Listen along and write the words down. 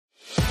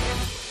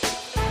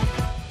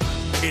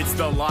It's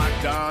the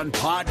Locked On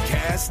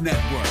Podcast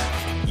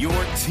Network, your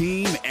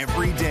team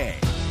every day.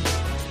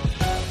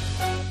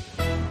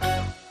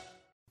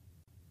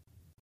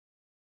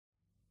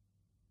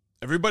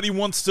 Everybody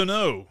wants to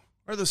know,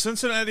 are the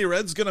Cincinnati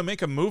Reds going to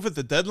make a move at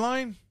the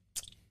deadline?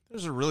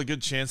 There's a really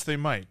good chance they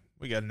might.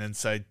 We got an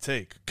inside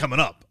take coming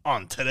up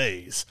on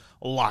today's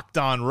Locked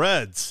On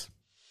Reds.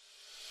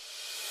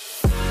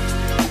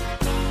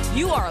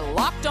 You are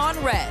Locked On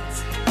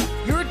Reds,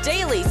 your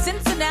daily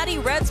Cincinnati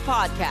Reds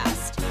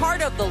podcast,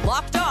 part of the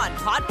Locked On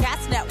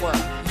Podcast Network,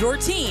 your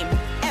team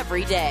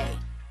every day.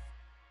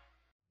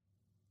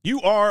 You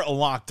are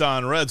Locked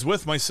On Reds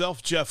with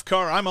myself, Jeff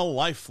Carr. I'm a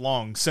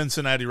lifelong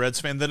Cincinnati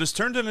Reds fan that has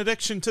turned an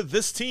addiction to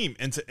this team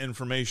into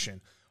information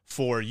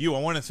for you.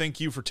 I want to thank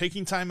you for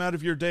taking time out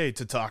of your day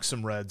to talk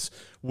some Reds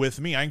with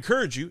me. I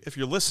encourage you, if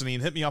you're listening,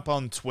 hit me up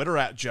on Twitter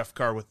at Jeff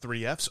Carr with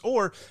 3 Fs,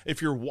 or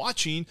if you're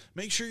watching,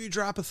 make sure you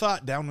drop a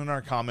thought down in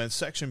our comments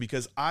section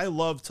because I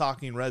love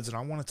talking Reds and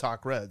I want to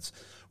talk Reds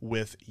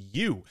with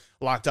you.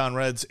 Locked On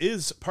Reds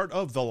is part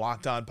of the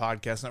Locked On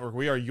Podcast Network.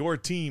 We are your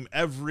team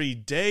every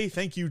day.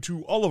 Thank you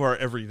to all of our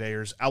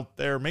everydayers out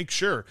there. Make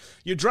sure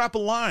you drop a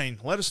line.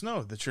 Let us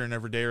know that you're an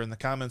everydayer in the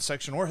comments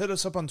section, or hit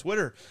us up on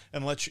Twitter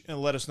and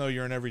let us know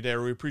you're an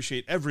everydayer. We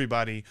appreciate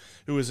everybody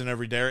who is an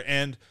everydayer.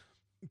 And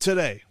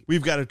today,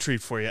 we've got a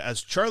treat for you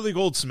as Charlie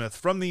Goldsmith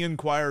from the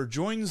Enquirer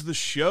joins the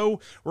show.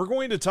 We're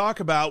going to talk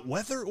about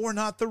whether or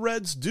not the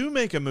Reds do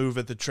make a move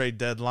at the trade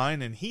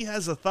deadline, and he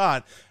has a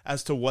thought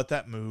as to what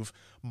that move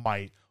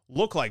might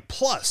look like.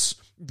 Plus,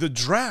 the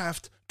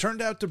draft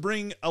turned out to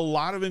bring a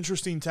lot of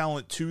interesting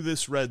talent to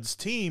this Reds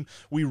team.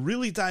 We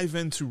really dive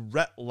into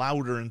Rhett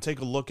Lauder and take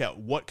a look at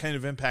what kind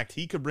of impact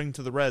he could bring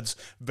to the Reds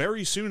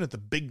very soon at the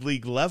big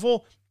league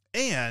level.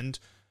 And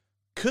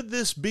could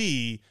this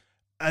be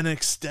an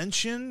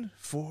extension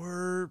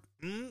for...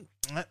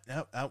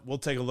 we'll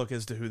take a look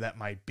as to who that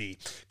might be.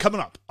 Coming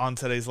up on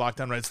today's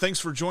Locked On Reds. Thanks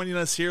for joining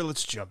us here.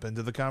 Let's jump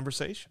into the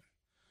conversation.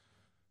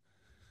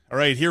 All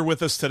right, here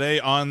with us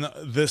today on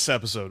this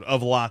episode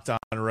of Locked On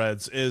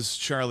Reds is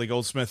Charlie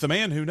Goldsmith, the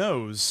man who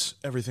knows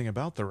everything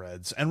about the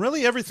Reds and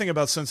really everything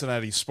about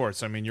Cincinnati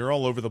sports. I mean, you're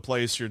all over the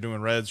place. You're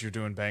doing Reds, you're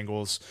doing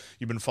Bengals.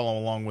 You've been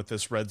following along with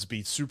this Reds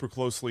beat super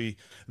closely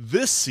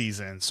this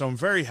season, so I'm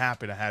very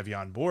happy to have you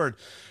on board.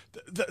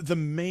 The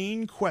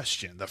main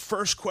question, the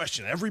first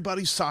question,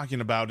 everybody's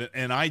talking about it,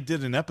 and I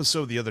did an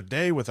episode the other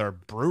day with our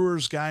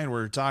Brewers guy, and we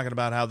were talking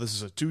about how this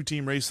is a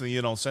two-team race in the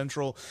NL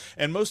Central,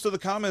 and most of the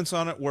comments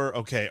on it were,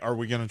 okay, are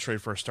we going to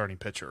trade for a starting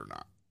pitcher or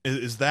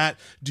not?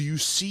 Do you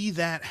see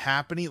that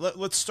happening?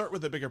 Let's start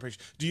with the bigger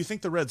picture. Do you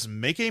think the Reds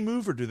make a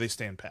move, or do they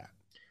stand pat?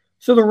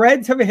 So the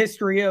Reds have a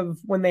history of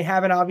when they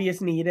have an obvious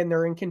need and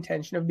they're in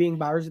contention of being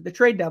buyers at the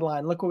trade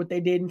deadline. Look at what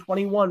they did in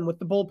 21 with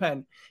the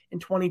bullpen. In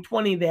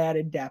 2020, they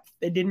added depth.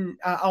 They didn't,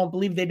 I don't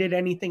believe they did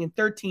anything in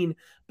 13,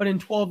 but in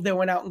 12, they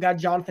went out and got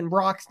Jonathan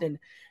Broxton.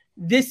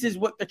 This is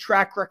what the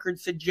track record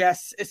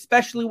suggests,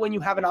 especially when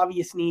you have an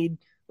obvious need,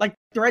 like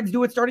the Reds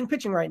do at starting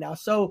pitching right now.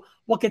 So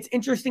what gets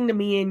interesting to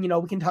me, and,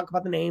 we can talk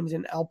about the names,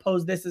 and I'll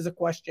pose this as a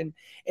question,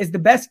 is the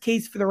best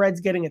case for the Reds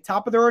getting a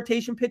top of the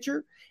rotation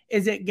pitcher?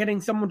 Is it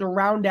getting someone to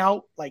round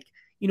out,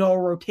 a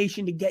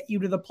rotation to get you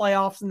to the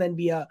playoffs and then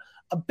be a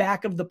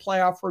back of the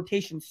playoff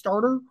rotation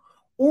starter?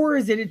 Or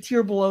is it a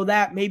tier below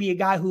that, maybe a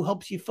guy who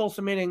helps you fill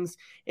some innings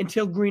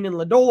until Green and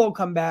Lodolo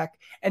come back,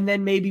 and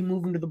then maybe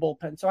move into the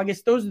bullpen? So I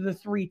guess those are the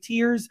three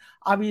tiers.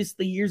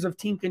 Obviously, years of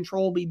team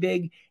control will be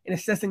big in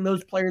assessing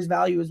those players'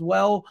 value as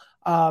well.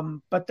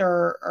 But there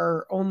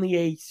are only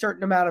a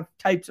certain amount of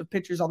types of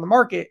pitchers on the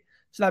market,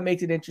 so that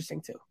makes it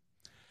interesting too.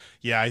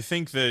 Yeah, I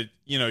think that,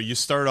 you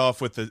start off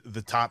with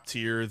the top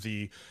tier,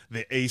 the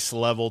ace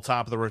level,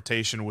 top of the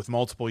rotation with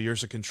multiple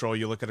years of control.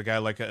 You look at a guy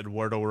like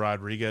Eduardo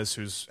Rodriguez,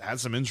 who's had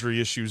some injury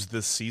issues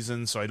this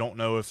season, so I don't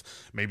know if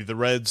maybe the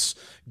Reds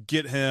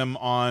get him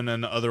on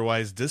an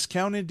otherwise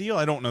discounted deal.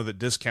 I don't know that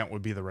discount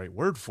would be the right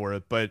word for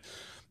it, but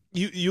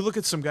you look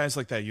at some guys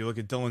like that. You look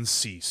at Dylan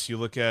Cease. You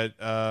look at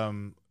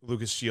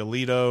Lucas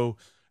Giolito.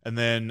 And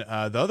then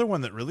the other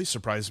one that really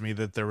surprised me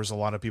that there was a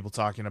lot of people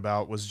talking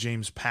about was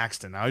James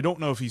Paxton. Now, I don't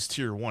know if he's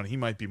tier 1. He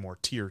might be more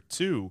tier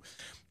 2.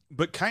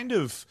 But kind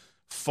of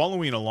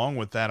following along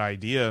with that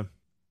idea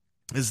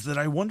is that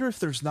I wonder if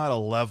there's not a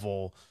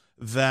level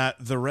that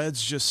the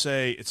Reds just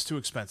say it's too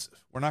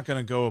expensive. We're not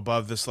going to go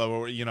above this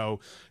level.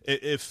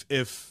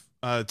 If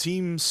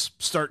teams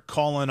start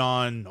calling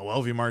on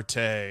Noel Marte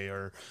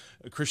or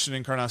Christian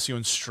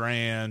Encarnacion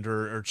Strand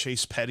or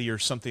Chase Petty or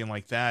something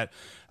like that,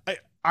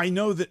 I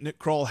know that Nick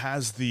Kroll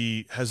has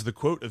the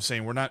quote of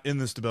saying we're not in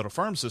this to build a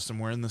farm system,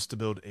 we're in this to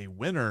build a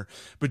winner.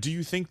 But do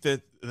you think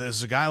that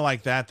there's a guy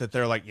like that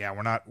they're like, yeah,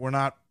 we're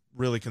not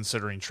really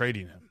considering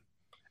trading him?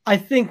 I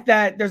think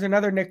that there's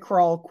another Nick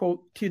Kroll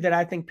quote too that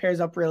I think pairs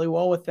up really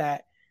well with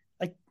that.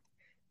 Like,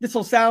 this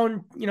will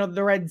sound,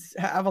 the Reds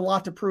have a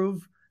lot to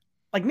prove.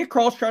 Like, Nick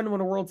Kroll's trying to win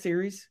a World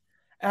Series.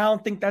 And I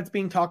don't think that's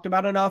being talked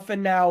about enough.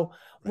 And now,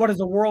 what does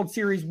a World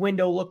Series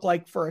window look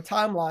like for a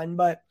timeline?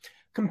 But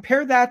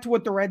compare that to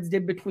what the Reds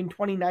did between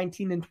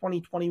 2019 and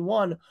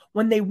 2021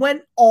 when they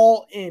went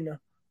all in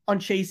on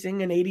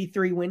chasing an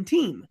 83 win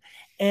team.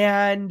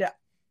 And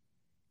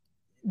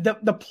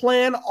the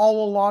plan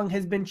all along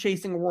has been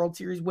chasing a World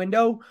Series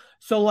window.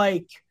 So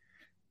like,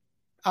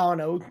 I don't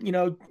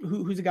know,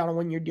 who's got a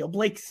 1-year deal?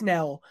 Blake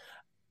Snell.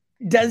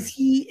 Does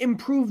he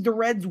improve the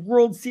Reds'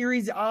 World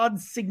Series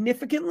odds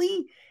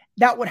significantly?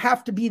 That would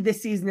have to be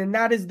this season, and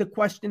that is the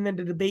question and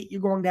the debate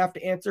you're going to have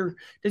to answer.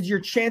 Does your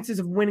chances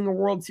of winning a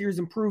World Series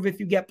improve if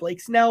you get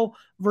Blake Snell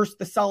versus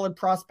the solid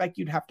prospect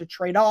you'd have to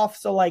trade off?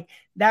 So, like,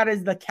 that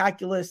is the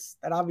calculus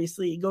that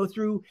obviously you go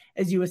through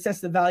as you assess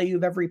the value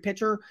of every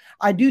pitcher.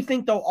 I do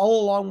think, though,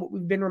 all along what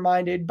we've been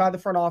reminded by the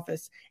front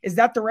office is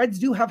that the Reds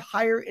do have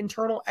higher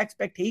internal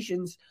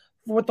expectations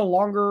for what the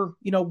longer,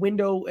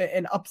 window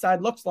and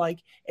upside looks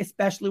like,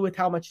 especially with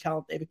how much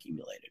talent they've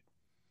accumulated.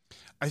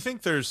 I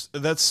think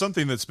that's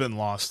something that's been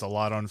lost a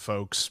lot on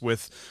folks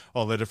with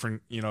all the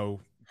different,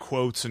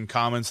 quotes and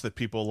comments that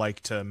people like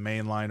to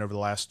mainline over the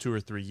last 2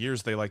 or 3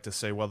 years. They like to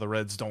say, well, the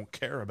Reds don't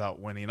care about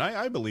winning.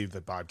 I believe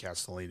that Bob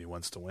Castellini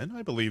wants to win.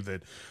 I believe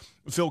that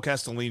Phil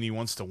Castellini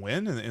wants to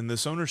win, and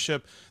this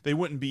ownership, they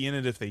wouldn't be in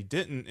it if they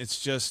didn't. It's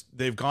just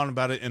they've gone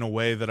about it in a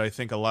way that I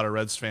think a lot of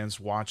Reds fans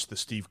watch the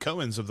Steve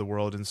Cohens of the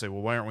world and say,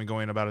 well, why aren't we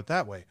going about it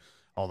that way?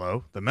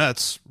 Although the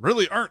Mets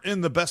really aren't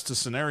in the best of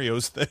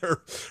scenarios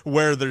there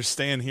where they're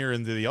staying here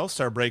into the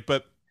All-Star break.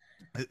 But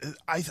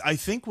I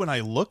think when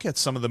I look at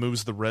some of the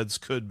moves the Reds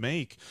could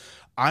make,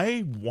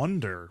 I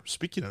wonder,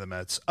 speaking of the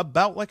Mets,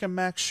 about like a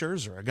Max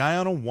Scherzer, a guy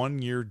on a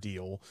 1-year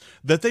deal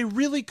that they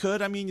really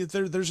could. I mean,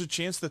 there's a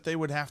chance that they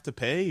would have to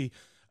pay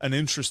an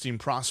interesting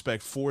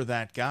prospect for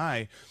that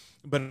guy.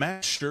 But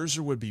Max Scherzer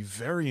would be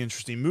very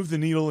interesting. Move the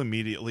needle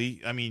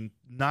immediately. I mean,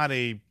 not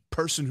a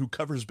person who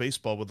covers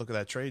baseball would look at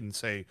that trade and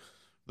say,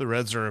 the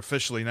Reds are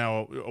officially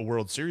now a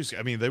World Series.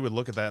 I mean, they would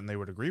look at that and they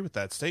would agree with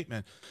that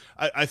statement.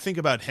 I think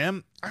about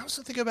him. I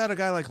also think about a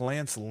guy like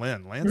Lance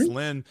Lynn. Lance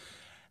Lynn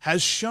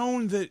has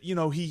shown that,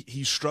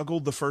 he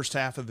struggled the first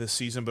half of this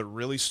season, but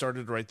really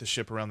started to right the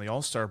ship around the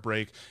All-Star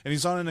break. And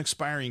he's on an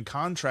expiring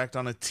contract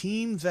on a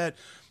team that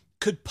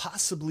could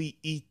possibly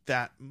eat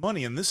that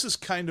money. And this is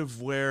kind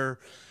of where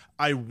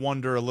I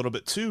wonder a little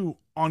bit too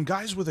on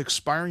guys with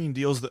expiring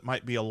deals that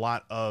might be a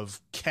lot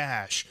of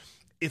cash.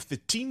 If the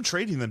team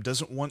trading them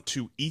doesn't want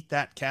to eat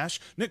that cash,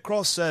 Nick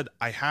Krall said,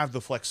 I have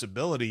the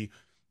flexibility.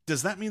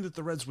 Does that mean that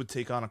the Reds would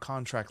take on a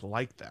contract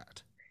like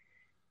that?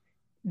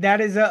 That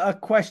is a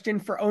question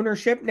for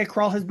ownership. Nick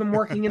Krall has been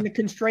working in the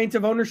constraints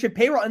of ownership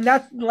payroll. And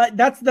that's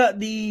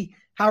the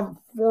how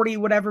 $40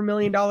 whatever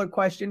million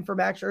question for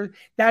Max Scherzer.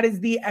 That is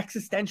the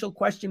existential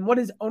question. What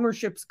is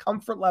ownership's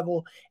comfort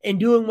level in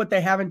doing what they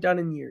haven't done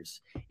in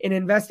years, in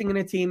investing in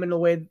a team in a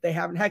way that they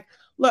haven't? Heck,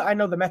 look, I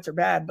know the Mets are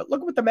bad, but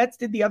look what the Mets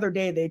did the other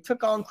day. They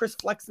took on Chris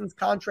Flexen's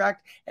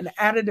contract and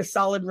added a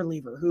solid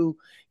reliever who,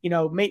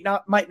 might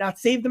not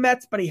save the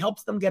Mets, but he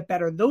helps them get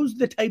better. Those are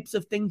the types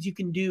of things you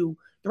can do.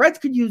 The Reds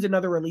could use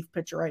another relief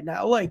pitcher right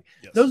now.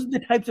 Those are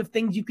the types of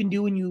things you can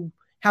do when you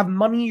have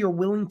money you're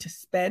willing to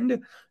spend.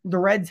 The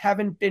Reds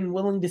haven't been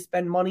willing to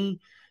spend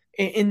money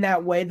in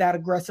that way, that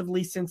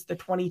aggressively since the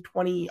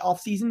 2020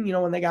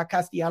 offseason, when they got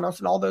Castellanos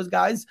and all those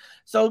guys.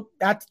 So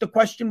that's the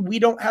question we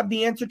don't have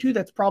the answer to.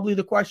 That's probably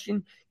the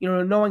question,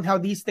 knowing how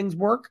these things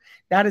work.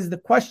 That is the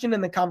question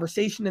and the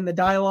conversation and the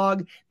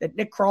dialogue that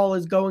Nick Krall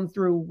is going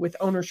through with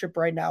ownership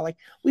right now. Like,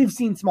 we've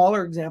seen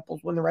smaller examples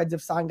when the Reds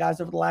have signed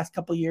guys over the last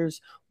couple of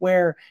years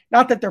where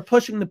not that they're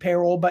pushing the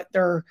payroll, but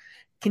they're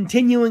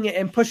continuing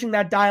and pushing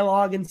that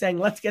dialogue and saying,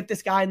 let's get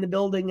this guy in the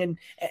building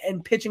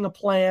and pitching a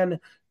plan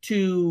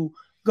to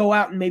go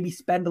out and maybe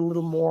spend a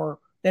little more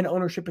than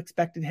ownership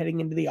expected heading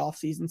into the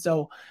offseason.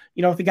 So,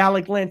 if a guy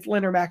like Lance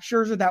Lynn or Max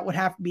Scherzer, that would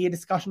have to be a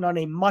discussion on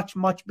a much,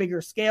 much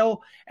bigger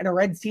scale. And a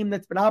Reds team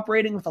that's been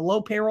operating with a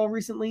low payroll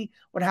recently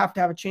would have to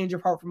have a change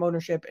of heart from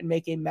ownership and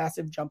make a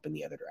massive jump in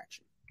the other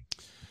direction.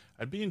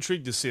 I'd be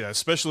intrigued to see that,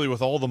 especially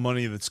with all the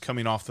money that's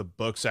coming off the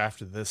books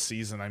after this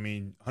season. I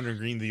mean, Hunter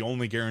Green, the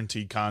only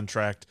guaranteed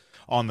contract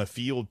on the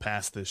field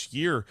past this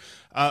year.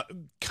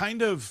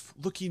 Kind of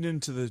looking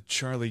into the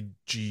Charlie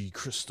G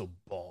crystal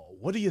ball,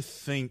 what do you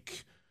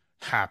think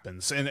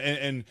happens?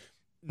 And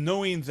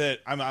knowing that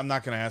I'm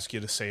not going to ask you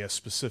to say a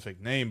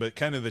specific name, but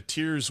kind of the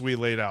tiers we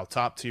laid out,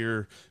 top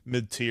tier,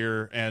 mid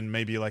tier, and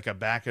maybe like a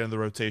back end of the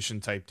rotation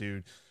type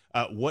dude.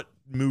 What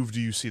move do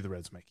you see the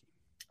Reds making?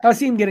 I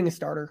see him getting a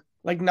starter.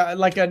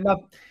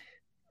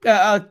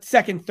 A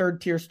second,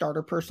 third tier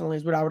starter personally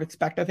is what I would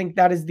expect. I think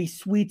that is the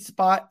sweet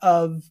spot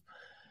of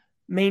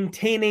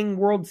maintaining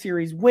World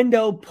Series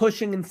window,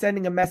 pushing and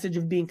sending a message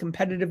of being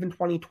competitive in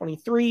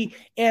 2023,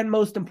 and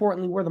most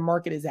importantly, where the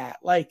market is at.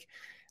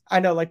 I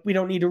know, we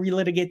don't need to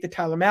relitigate the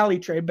Tyler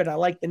Mahle trade, but I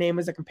like the name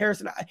as a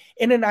comparison.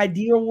 In an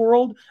ideal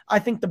world, I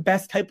think the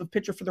best type of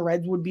pitcher for the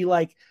Reds would be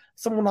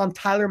someone on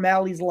Tyler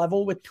Mahle's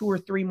level with 2 or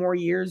 3 more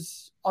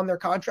years on their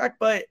contract,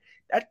 but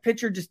that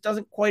pitcher just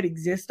doesn't quite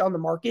exist on the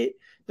market.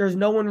 There's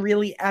no one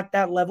really at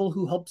that level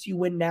who helps you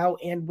win now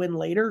and win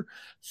later.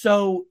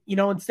 So,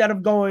 instead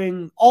of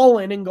going all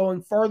in and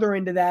going further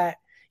into that,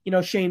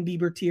 Shane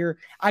Bieber tier,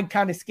 I'd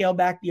kind of scale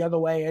back the other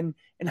way and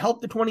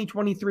help the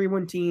 2023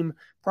 win team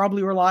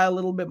probably rely a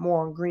little bit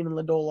more on Green and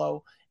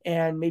Lodolo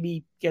and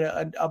maybe get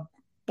a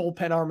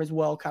bullpen arm as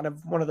well, kind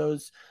of one of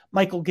those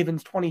Michael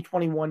Givens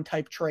 2021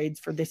 type trades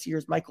for this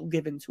year's Michael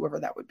Givens, whoever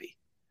that would be.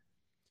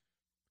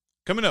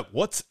 Coming up,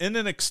 what's in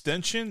an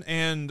extension,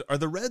 and are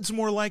the Reds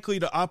more likely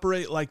to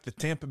operate like the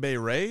Tampa Bay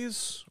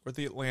Rays or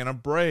the Atlanta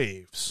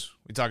Braves?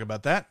 We talk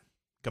about that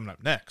coming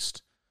up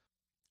next.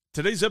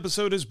 Today's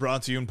episode is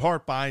brought to you in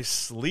part by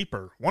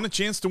Sleeper. Want a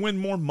chance to win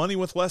more money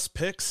with less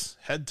picks?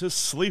 Head to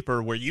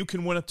Sleeper, where you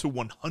can win up to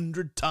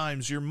 100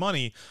 times your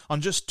money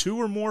on just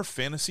 2 or more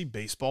fantasy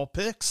baseball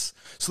picks.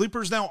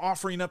 Sleeper is now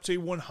offering up to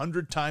a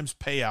 100 times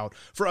payout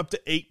for up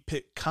to 8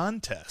 pick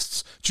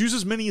contests. Choose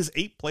as many as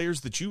 8 players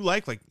that you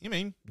like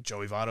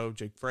Joey Votto,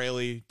 Jake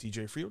Fraley,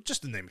 DJ Friel,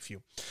 just to name a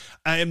few,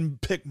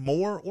 and pick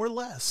more or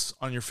less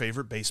on your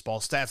favorite baseball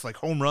stats like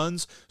home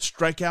runs,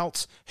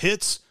 strikeouts,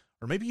 hits.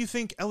 Or maybe you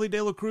think Elly De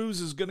La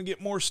Cruz is going to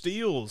get more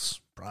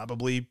steals.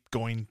 Probably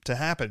going to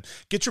happen.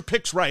 Get your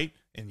picks right,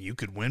 and you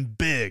could win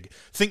big.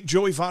 Think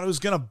Joey Votto is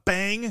going to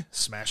bang?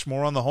 Smash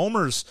more on the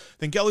homers.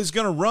 Think Elly's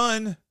going to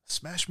run?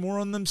 Smash more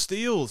on them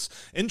steals.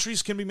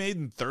 Entries can be made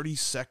in 30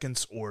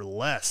 seconds or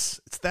less.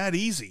 It's that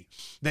easy.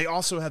 They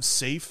also have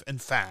safe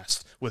and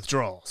fast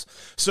withdrawals.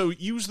 So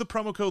use the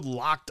promo code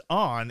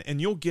LOCKEDON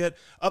and you'll get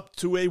up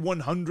to a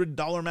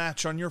 $100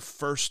 match on your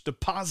first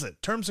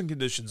deposit. Terms and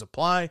conditions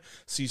apply.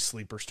 See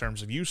Sleeper's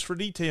terms of use for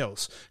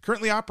details.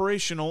 Currently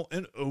operational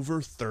in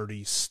over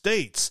 30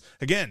 states.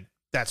 Again,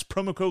 that's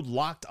promo code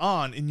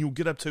LOCKEDON and you'll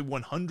get up to a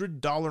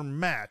 $100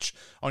 match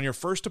on your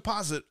first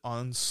deposit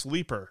on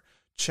Sleeper.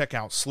 Check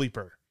out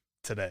Sleeper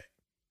today.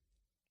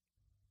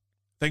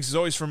 Thanks as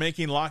always for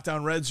making Locked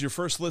On Reds your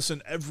first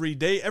listen every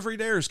day. Every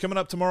day is coming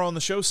up tomorrow on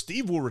the show.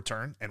 Steve will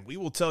return, and we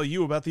will tell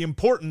you about the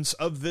importance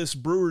of this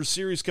Brewers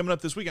series coming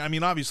up this week. I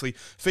mean, obviously,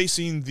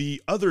 facing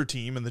the other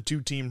team and the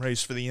 2-team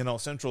race for the NL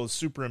Central is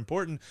super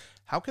important.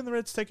 How can the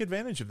Reds take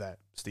advantage of that?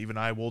 Steve and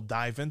I will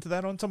dive into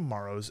that on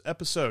tomorrow's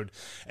episode.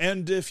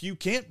 And if you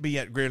can't be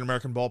at Great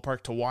American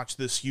Ballpark to watch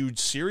this huge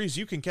series,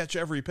 you can catch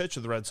every pitch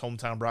of the Reds'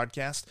 hometown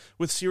broadcast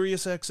with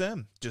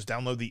SiriusXM. Just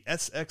download the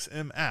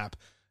SXM app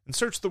and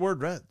search the word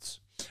Reds.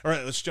 All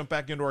right, let's jump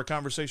back into our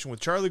conversation with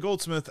Charlie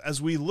Goldsmith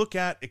as we look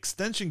at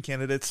extension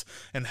candidates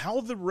and how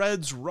the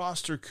Reds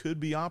roster could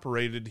be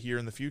operated here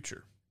in the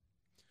future.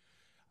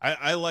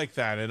 I like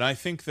that, and I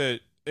think that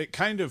it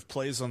kind of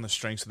plays on the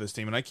strengths of this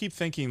team. And I keep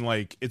thinking,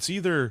 like, it's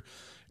either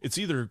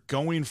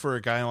going for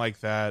a guy like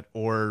that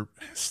or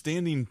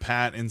standing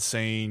pat and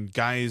saying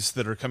guys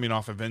that are coming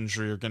off of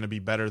injury are going to be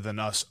better than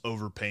us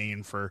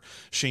overpaying for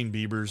Shane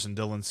Biebers and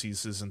Dylan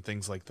Ceases and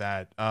things like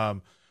that.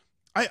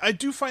 I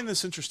do find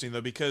this interesting,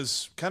 though,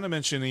 because kind of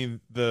mentioning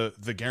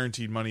the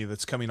guaranteed money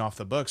that's coming off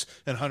the books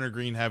and Hunter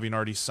Green having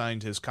already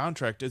signed his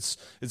contract, it's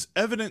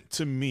evident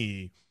to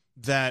me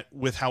that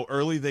with how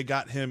early they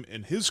got him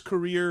in his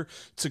career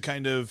to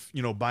kind of,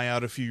 buy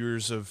out a few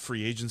years of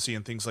free agency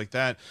and things like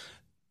that,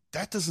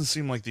 that doesn't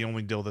seem like the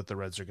only deal that the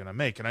Reds are going to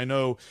make. And I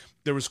know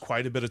there was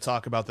quite a bit of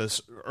talk about this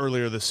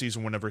earlier this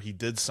season whenever he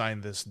did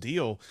sign this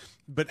deal,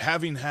 but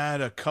having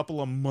had a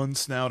couple of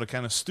months now to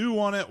kind of stew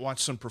on it, watch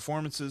some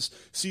performances,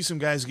 see some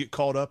guys get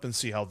called up and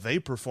see how they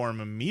perform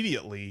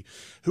immediately,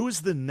 who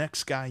is the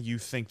next guy you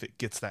think that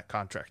gets that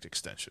contract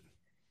extension?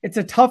 It's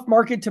a tough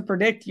market to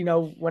predict.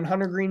 When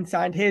Hunter Green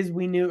signed his,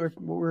 we knew, or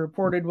what we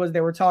reported was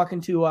they were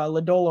talking to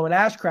Lodolo and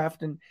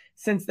Ashcraft. And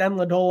since then,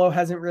 Lodolo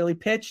hasn't really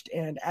pitched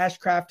and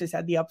Ashcraft has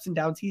had the ups and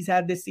downs he's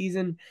had this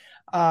season.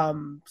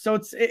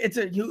 So it's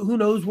who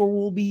knows where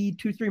we'll be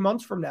 2-3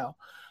 months from now.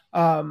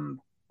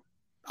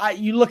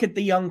 You look at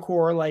the young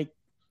core, like,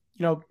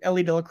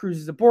 Elly De La Cruz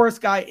is a Boris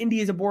guy. Indy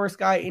is a Boris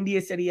guy. India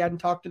said he hadn't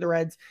talked to the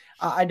Reds.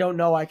 I don't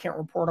know. I can't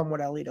report on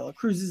what Elly De La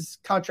Cruz's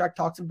contract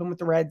talks have been with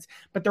the Reds,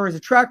 but there is a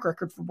track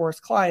record for Boris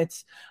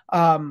clients.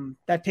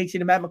 That takes you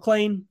to Matt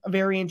McClain, a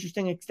very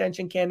interesting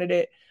extension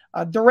candidate.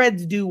 The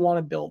Reds do want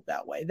to build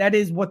that way. That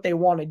is what they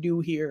want to do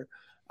here.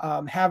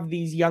 Have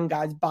these young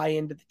guys buy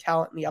into the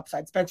talent and the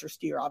upside. Spencer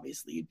Steer,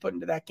 obviously, you'd put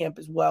into that camp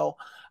as well.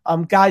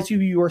 Guys who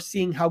you are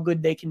seeing how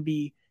good they can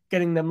be,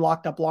 getting them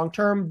locked up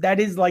long-term. That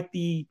is like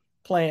the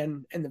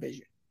plan and the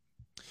vision.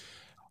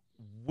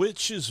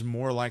 Which is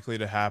more likely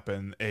to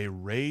happen, a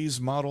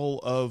Rays model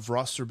of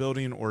roster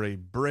building or a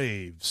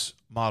Braves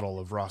model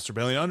of roster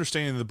building?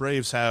 Understanding the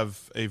Braves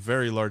have a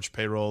very large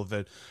payroll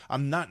that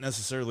I'm not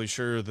necessarily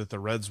sure that the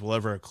Reds will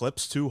ever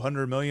eclipse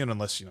 200 million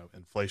unless,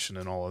 inflation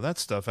and all of that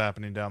stuff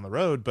happening down the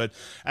road. But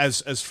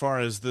as far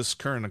as this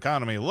current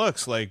economy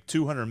looks, like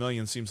 200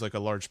 million seems like a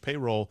large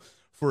payroll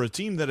for a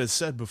team that has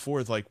said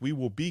before, like, we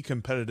will be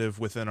competitive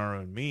within our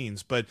own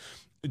means. But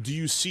do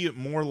you see it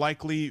more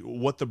likely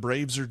what the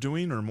Braves are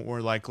doing, or more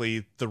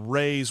likely the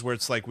Rays, where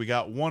it's like we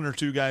got 1 or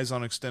 2 guys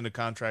on extended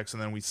contracts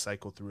and then we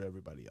cycle through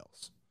everybody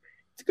else?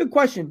 It's a good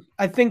question.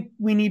 I think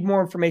we need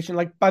more information.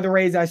 Like, by the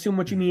Rays, I assume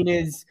what you mean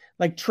is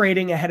like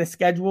trading ahead of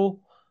schedule.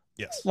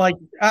 Yes. Like,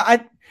 I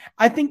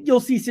think you'll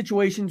see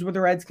situations where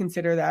the Reds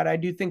consider that. I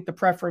do think the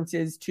preference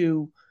is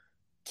to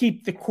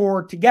keep the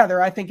core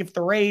together. I think if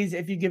the Rays,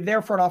 if you give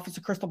their front office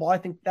a crystal ball, I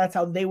think that's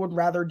how they would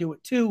rather do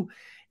it too.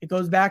 It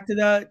goes back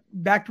to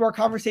our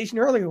conversation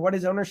earlier. What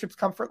is ownership's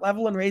comfort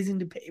level and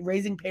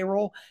raising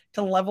payroll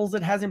to levels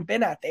it hasn't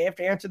been at? They have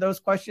to answer those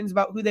questions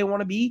about who they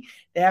want to be.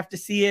 They have to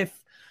see if,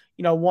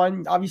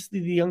 one, obviously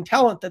the young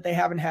talent that they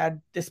haven't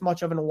had this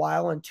much of in a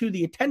while, and two,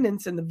 the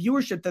attendance and the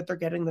viewership that they're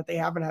getting that they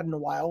haven't had in a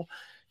while.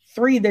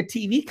 Three, the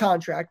TV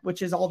contract,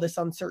 which is all this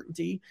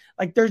uncertainty.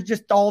 Like, there's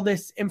just all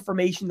this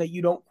information that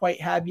you don't quite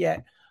have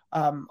yet.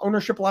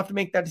 Ownership will have to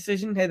make that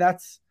decision. Hey,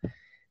 that's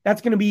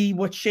going to be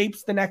what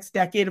shapes the next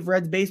decade of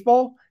Reds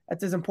baseball.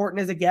 That's as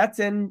important as it gets.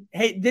 And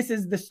hey, this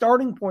is the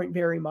starting point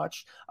very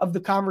much of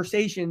the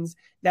conversations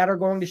that are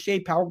going to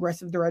shape how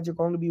aggressive the Reds are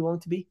going to be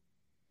willing to be.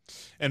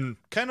 And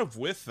kind of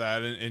with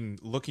that,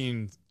 and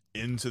looking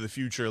into the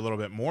future a little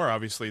bit more,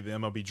 obviously the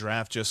MLB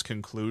draft just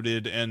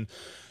concluded, and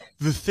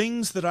the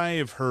things that I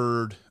have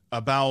heard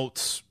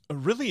about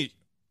really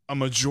a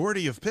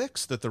majority of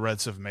picks that the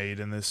Reds have made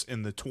in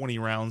the 20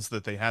 rounds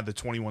that they had, the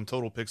 21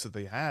 total picks that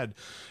they had,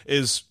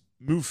 is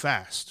move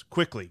fast,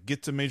 quickly,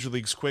 get to major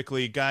leagues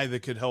quickly, a guy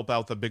that could help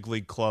out the big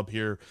league club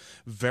here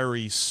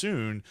very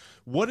soon.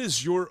 What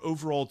is your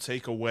overall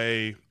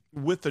takeaway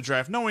with the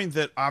draft, knowing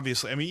that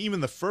obviously, I mean, even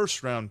the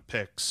first round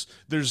picks,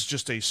 there's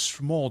just a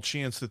small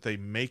chance that they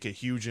make a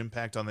huge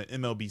impact on the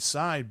MLB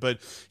side, but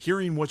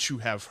hearing what you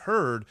have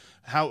heard,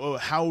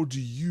 how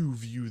do you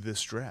view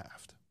this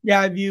draft?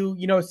 Yeah, I view,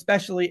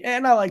 especially,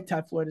 and I like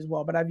Ty Floyd as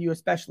well, but I view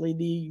especially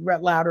the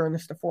Rhett Lauder and the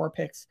Stafora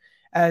picks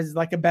as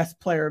like a best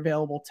player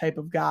available type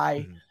of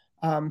guy,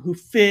 who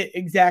fit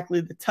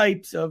exactly the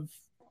types of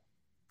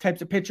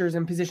pitchers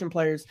and position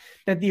players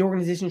that the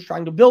organization is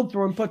trying to build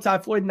through, and put Ty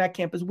Floyd in that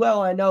camp as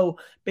well. I know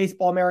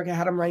Baseball America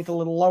had him ranked a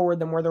little lower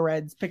than where the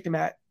Reds picked him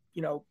at,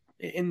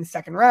 in the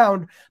second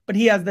round, but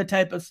he has the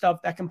type of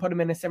stuff that can put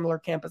him in a similar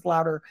camp as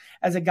Lauder,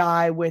 as a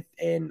guy with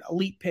an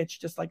elite pitch,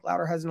 just like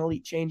Lauder has an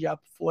elite changeup.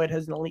 Floyd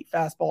has an elite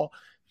fastball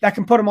that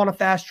can put him on a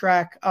fast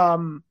track.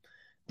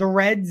 The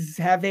Reds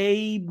have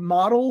a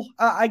model,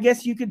 I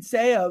guess you could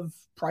say, of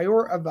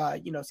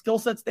skill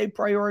sets they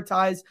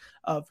prioritize,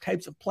 of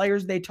types of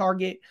players they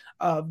target,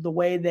 of the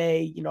way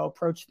they,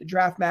 approach the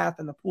draft math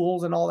and the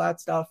pools and all that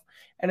stuff.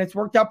 And it's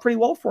worked out pretty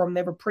well for them.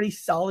 They have a pretty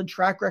solid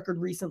track record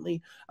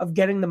recently of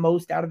getting the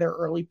most out of their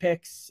early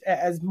picks,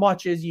 as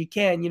much as you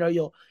can.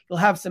 You'll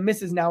have some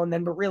misses now and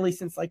then, but really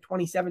since like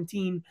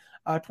 2017,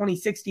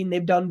 2016,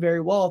 they've done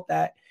very well at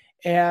that.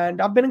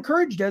 And I've been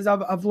encouraged as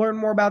I've learned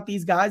more about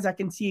these guys. I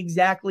can see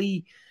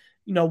exactly,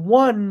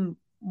 one,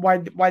 why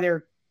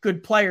they're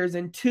good players,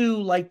 and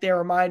two, like, they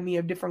remind me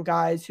of different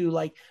guys who,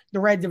 like, the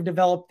Reds have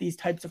developed these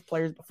types of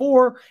players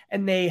before,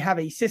 and they have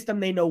a system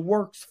they know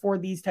works for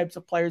these types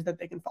of players that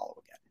they can follow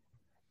again.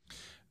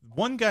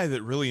 One guy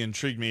that really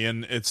intrigued me,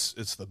 and it's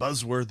the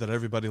buzzword that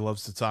everybody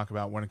loves to talk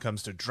about when it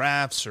comes to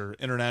drafts or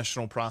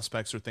international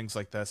prospects or things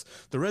like this.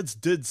 The Reds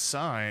did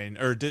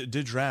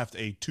draft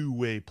a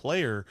two-way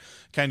player,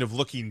 kind of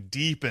looking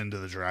deep into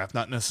the draft,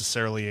 not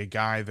necessarily a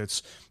guy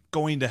that's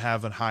going to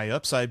have a high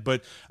upside.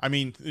 But I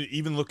mean,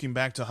 even looking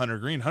back to Hunter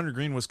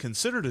Green was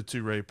considered a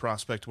two-way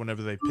prospect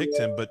whenever they picked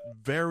him, but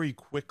very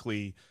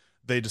quickly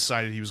they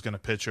decided he was going to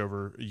pitch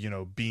over,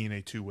 being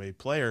a two-way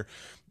player.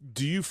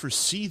 Do you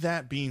foresee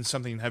that being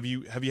something? Have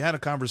you had a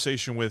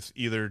conversation with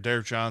either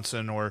Derek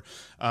Johnson or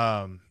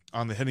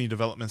on the hitting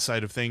development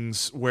side of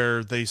things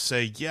where they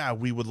say, yeah,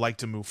 we would like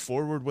to move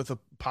forward with a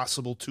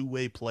possible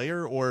two-way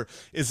player? Or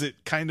is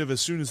it kind of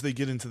as soon as they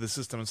get into the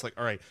system, it's like,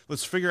 all right,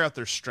 let's figure out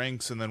their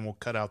strengths and then we'll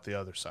cut out the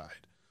other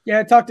side? Yeah,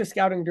 I talked to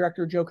scouting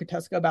director Joe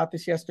Kotuska about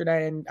this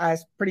yesterday, and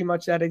asked pretty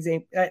much that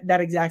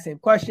exact same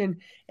question.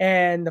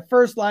 And the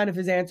first line of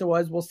his answer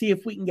was, we'll see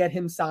if we can get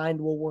him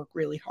signed. We'll work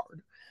really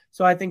hard.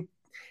 So I think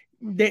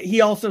that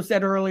he also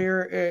said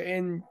earlier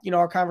in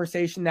our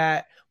conversation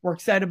that we're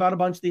excited about a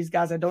bunch of these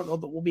guys. I don't know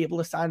that we'll be able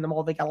to sign them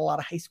all. They got a lot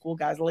of high school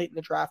guys late in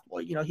the draft.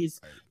 Well,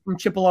 he's from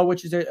Chippewa,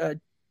 which is a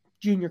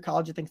junior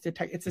college. I think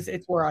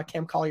it's where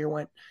Cam Collier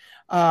went.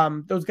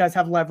 Those guys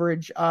have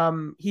leverage.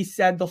 He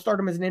said they'll start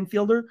him as an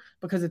infielder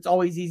because it's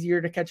always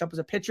easier to catch up as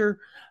a pitcher.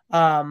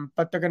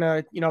 But they're going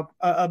to,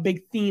 a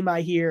big theme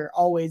I hear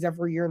always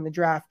every year in the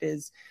draft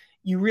is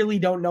you really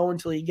don't know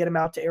until you get him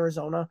out to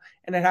Arizona.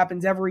 And it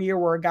happens every year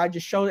where a guy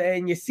just shows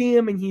and you see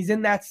him and he's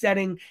in that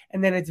setting.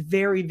 And then it's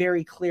very,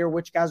 very clear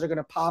which guys are going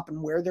to pop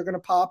and where they're going to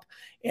pop.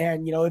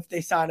 And, if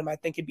they sign him, I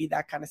think it'd be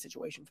that kind of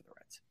situation for the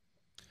Reds.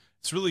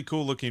 It's really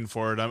cool looking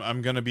forward.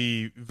 I'm going to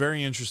be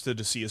very interested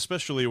to see,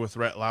 especially with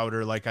Rhett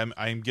Lauder. Like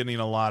I'm getting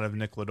a lot of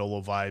Nick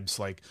Lodolo vibes,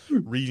 like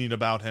reading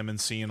about him and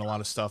seeing a lot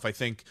of stuff. I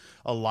think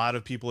a lot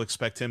of people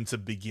expect him to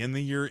begin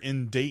the year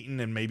in Dayton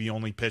and maybe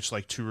only pitch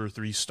like 2 or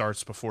 3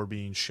 starts before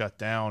being shut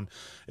down.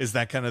 Is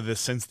that kind of the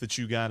sense that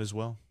you got as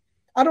well?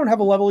 I don't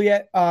have a level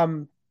yet.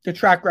 The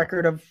track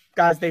record of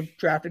guys they've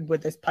drafted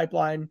with this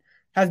pipeline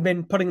has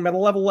been putting them at a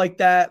level like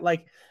that.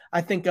 Like I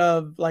think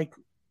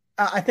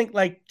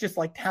just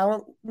like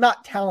talent,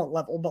 not talent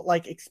level, but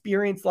like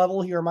experience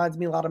level. He reminds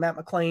me a lot of Matt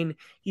McClain.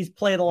 He's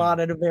played a lot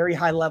at a very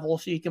high level,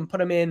 so you can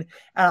put him in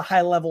at a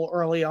high level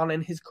early on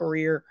in his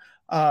career.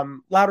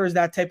 Lauder is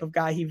that type of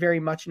guy. He very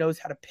much knows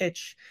how to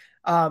pitch.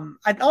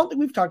 I don't think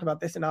we've talked about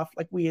this enough.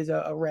 Like we as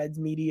a Reds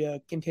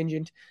media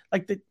contingent,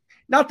 like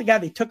not the guy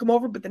they took him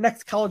over, but the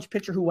next college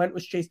pitcher who went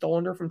was Chase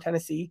Dollander from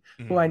Tennessee,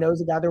 who I know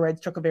is a guy the Reds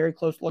took a very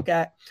close look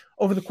at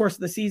over the course of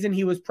the season.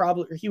 He was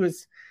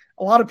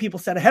a lot of people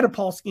said ahead of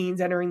Paul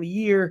Skeens entering the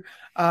year,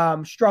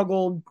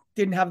 struggled,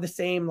 didn't have the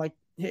same, like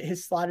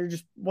his slider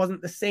just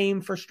wasn't the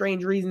same for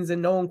strange reasons,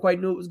 and no one quite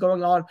knew what was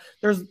going on.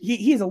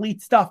 He's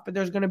elite stuff, but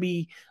there's going to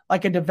be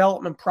like a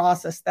development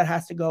process that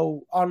has to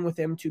go on with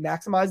him to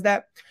maximize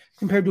that,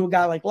 compared to a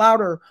guy like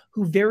Lauder,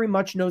 who very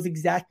much knows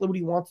exactly what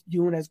he wants to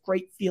do and has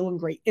great feel and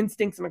great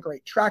instincts and a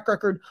great track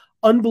record,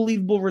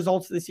 unbelievable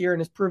results this year, and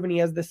has proven he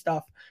has this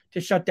stuff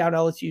to shut down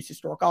LSU's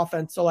historic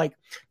offense. So like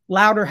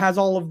Lauder has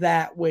all of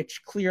that,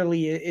 which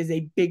clearly is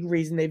a big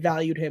reason they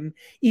valued him,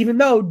 even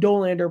though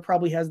Dollander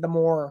probably has the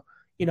more,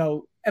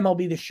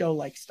 MLB The Show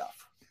like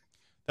stuff.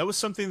 That was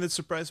something that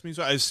surprised me.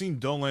 So I've seen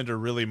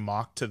Dollander really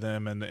mocked to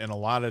them in a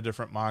lot of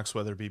different mocks,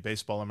 whether it be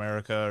Baseball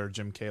America or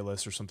Jim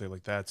Kalis or something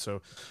like that.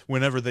 So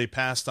whenever they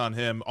passed on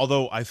him,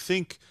 although I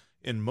think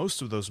in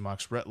most of those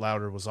mocks, Rhett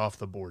Lauder was off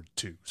the board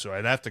too. So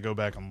I'd have to go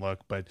back and look,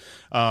 but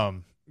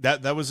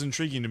that was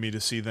intriguing to me to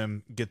see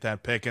them get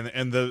that pick.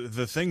 And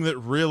the thing that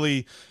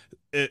really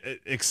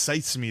it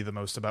excites me the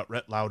most about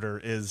Rhett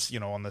Lauder is,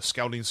 on the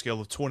scouting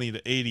scale of 20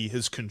 to 80,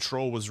 his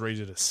control was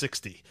rated a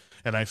 60.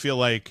 And I feel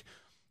like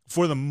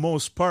for the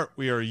most part,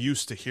 we are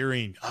used to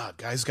hearing,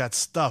 guys got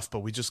stuff,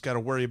 but we just got to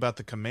worry about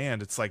the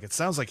command. It's like, it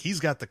sounds like he's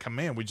got the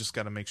command. We just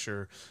got to make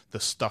sure the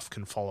stuff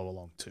can follow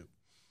along too.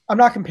 I'm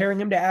not comparing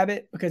him to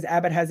Abbott because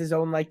Abbott has his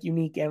own like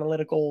unique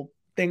analytical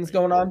things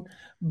going on.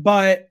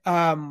 But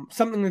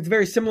something that's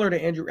very similar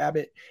to Andrew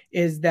Abbott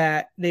is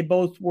that they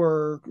both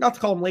were, not to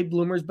call them late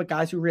bloomers, but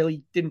guys who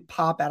really didn't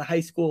pop out of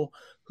high school,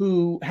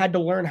 who had to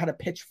learn how to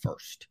pitch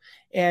first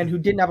and who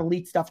didn't have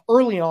elite stuff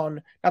early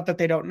on, not that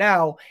they don't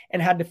now,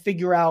 and had to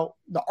figure out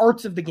the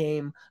arts of the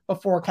game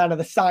before kind of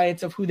the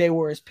science of who they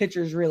were as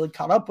pitchers really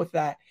caught up with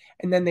that.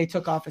 And then they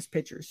took off as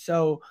pitchers.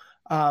 So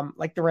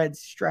like the Reds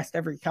stressed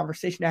every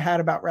conversation I had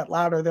about Rhett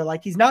Lauder, they're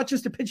like, he's not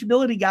just a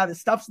pitchability guy. The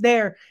stuff's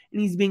there,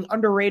 and he's being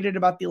underrated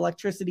about the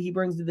electricity he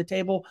brings to the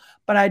table.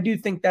 But I do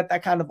think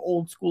that kind of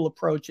old school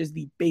approach is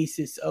the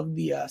basis of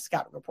the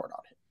scouting report on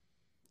him.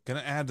 Going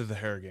to add to the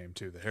hair game,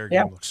 too. The hair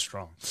game looks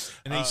strong.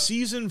 In a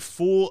season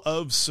full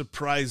of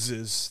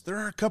surprises, there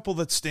are a couple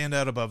that stand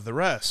out above the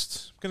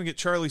rest. I'm going to get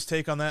Charlie's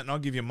take on that, and I'll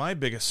give you my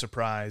biggest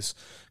surprise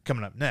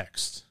coming up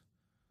next.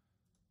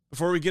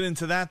 Before we get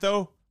into that,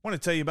 though, I want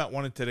to tell you about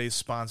one of today's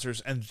sponsors,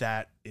 and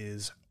that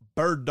is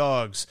Bird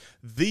Dogs.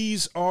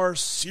 These are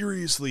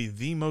seriously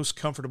the most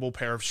comfortable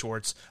pair of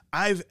shorts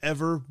I've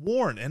ever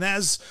worn. And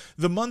as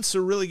the months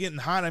are really getting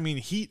hot,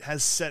 heat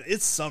has set.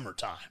 It's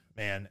summertime,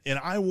 man, and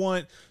I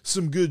want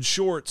some good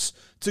shorts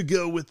to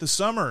go with the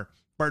summer.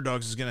 Bird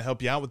Dogs is going to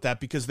help you out with that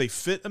because they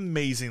fit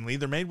amazingly.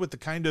 They're made with the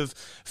kind of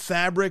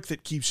fabric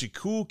that keeps you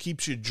cool,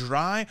 keeps you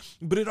dry,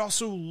 but it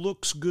also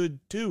looks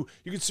good too.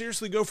 You can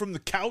seriously go from the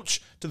couch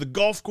to the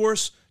golf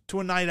course to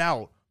a night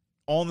out,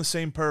 all in the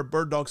same pair of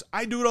Bird Dogs.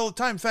 I do it all the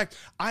time. In fact,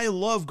 I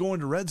love going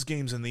to Reds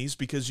games in these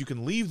because you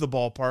can leave the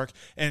ballpark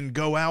and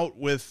go out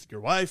with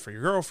your wife or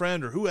your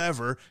girlfriend or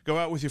whoever, go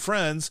out with your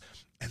friends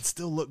and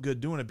still look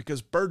good doing it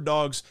because Bird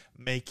Dogs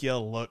make you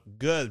look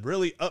good.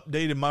 Really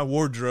updated my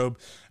wardrobe.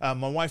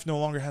 My wife no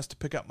longer has to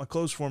pick out my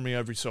clothes for me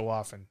every so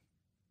often.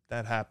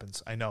 That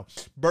happens, I know.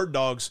 Bird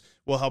Dogs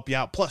will help you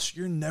out. Plus,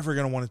 you're never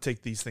going to want to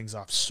take these things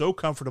off. So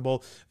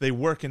comfortable. They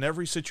work in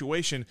every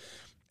situation.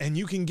 And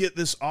you can get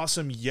this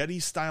awesome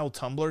Yeti-style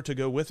tumbler to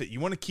go with it. You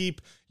want to keep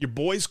your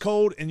boys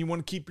cold and you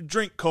want to keep your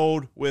drink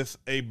cold with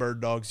a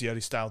Bird Dogs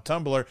Yeti-style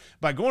tumbler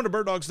by going to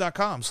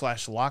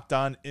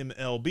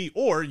birddogs.com/LockedOnMLB,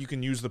 or you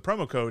can use the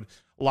promo code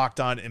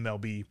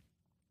LockedOnMLB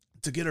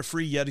to get a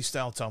free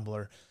Yeti-style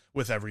tumbler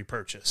with every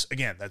purchase.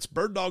 Again, that's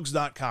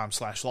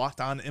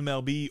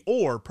birddogs.com/LockedOnMLB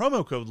or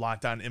promo code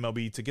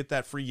LockedOnMLB to get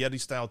that free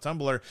Yeti-style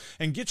tumbler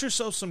and get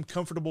yourself some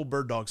comfortable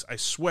Bird Dogs. I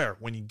swear,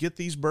 when you get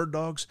these Bird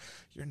Dogs,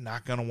 you're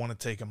not going to want to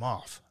take them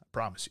off. I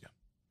promise you.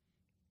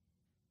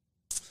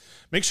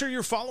 Make sure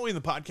you're following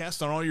the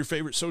podcast on all your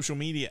favorite social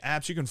media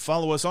apps. You can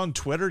follow us on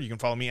Twitter. You can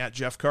follow me at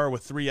Jeff Carr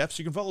with 3 Fs.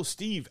 You can follow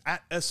Steve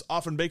at S.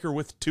 Offenbaker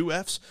with 2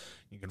 Fs.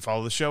 You can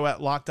follow the show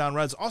at Locked On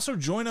Reds. Also,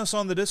 join us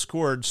on the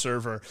Discord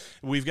server.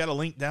 We've got a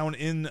link down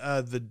in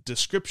the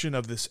description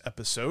of this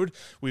episode.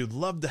 We would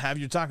love to have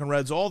you talking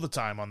Reds all the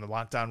time on the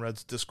Locked On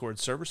Reds Discord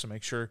server, so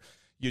make sure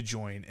you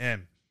join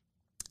in.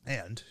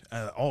 And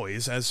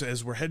always,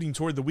 as we're heading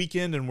toward the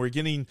weekend and we're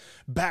getting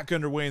back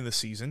underway in the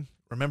season,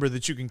 remember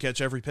that you can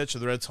catch every pitch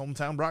of the Reds'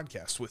 hometown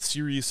broadcast with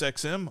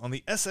SiriusXM on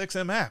the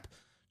SXM app.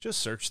 Just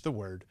search the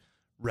word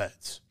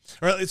Reds.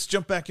 All right, let's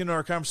jump back into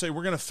our conversation.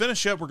 We're going to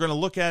finish up. We're going to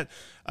look at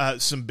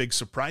some big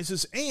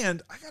surprises.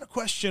 And I got a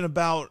question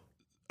about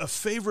a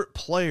favorite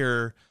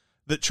player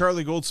that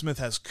Charlie Goldsmith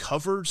has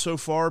covered so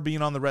far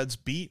being on the Reds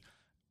beat.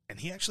 And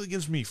he actually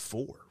gives me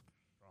 4.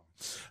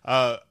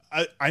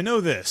 I know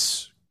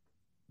this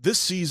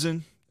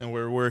season, and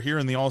we're here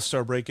in the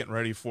All-Star break getting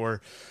ready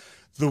for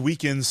the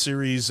weekend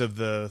series of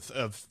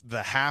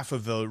the half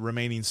of the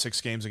remaining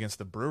 6 games against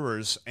the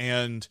Brewers,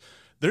 and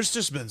there's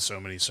just been so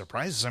many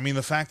surprises. I mean,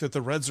 the fact that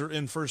the Reds are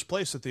in first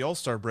place at the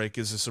All-Star break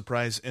is a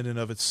surprise in and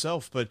of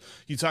itself. But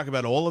you talk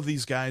about all of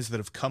these guys that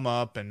have come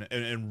up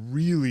and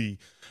really,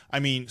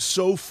 I mean,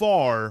 so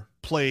far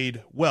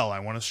played well. I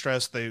want to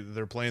stress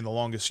they're playing the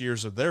longest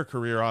years of their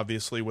career,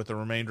 obviously, with the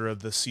remainder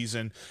of the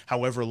season,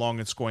 however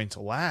long it's going to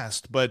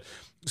last. But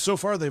so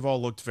far, they've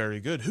all looked very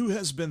good. Who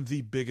has been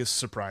the biggest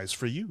surprise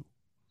for you?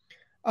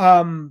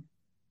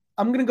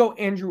 I'm going to go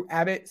Andrew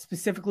Abbott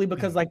specifically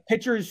because like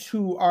pitchers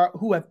who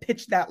have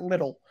pitched that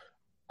little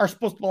are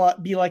supposed to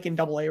be like in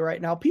Double-A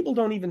right now. People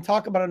don't even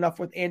talk about enough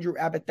with Andrew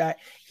Abbott that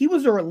he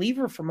was a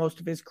reliever for most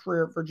of his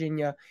career at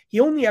Virginia. He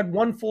only had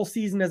 1 full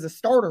season as a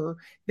starter.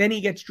 Then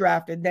he gets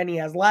drafted. Then he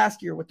has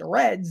last year with the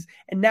Reds.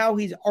 And now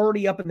he's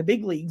already up in the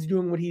big leagues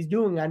doing what he's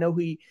doing. I know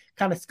he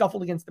kind of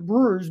scuffled against the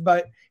Brewers,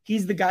 but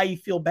he's the guy you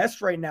feel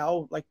best right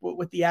now, like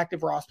with the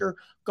active roster,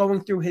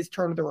 going through his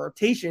turn of the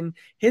rotation,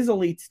 his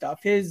elite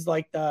stuff, his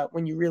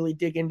when you really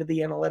dig into the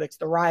analytics,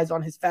 the rise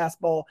on his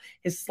fastball,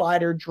 his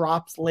slider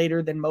drops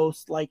later than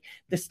most, like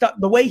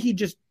the way he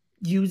just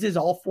uses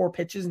all 4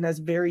 pitches and has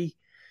very,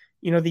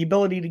 the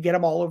ability to get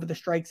them all over the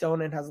strike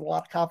zone and has a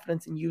lot of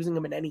confidence in using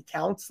them in any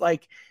counts.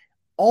 Like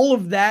all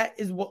of that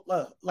is what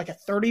like a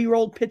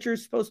 30-year-old pitcher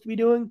is supposed to be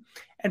doing.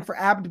 And for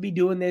Abbott to be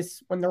doing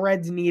this when the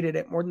Reds needed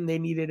it more than they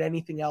needed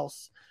anything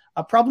else,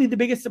 probably the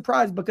biggest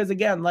surprise, because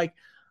again, like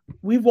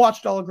we've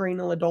watched all Green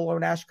and Lodolo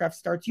and Ashcraft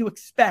starts. You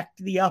expect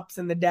the ups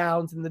and the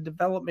downs and the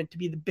development to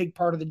be the big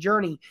part of the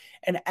journey.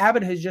 And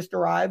Abbott has just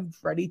arrived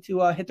ready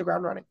to hit the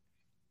ground running.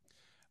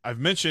 I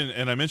mentioned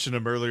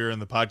him earlier in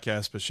the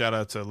podcast, but shout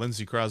out to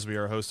Lindsey Crosby,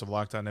 our host of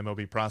Locked On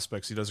MLB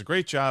Prospects. He does a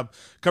great job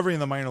covering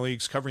the minor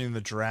leagues, covering the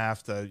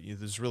draft.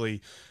 There's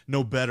really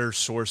no better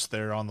source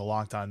there on the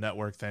Locked On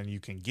network than you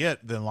can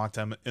get than Locked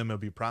On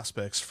MLB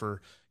Prospects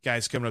for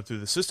guys coming up through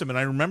the system. And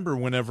I remember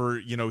whenever,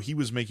 he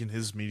was making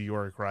his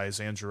meteoric rise,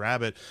 Andrew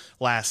Abbott,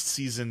 last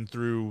season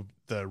through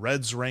the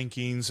Reds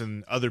rankings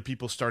and other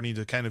people starting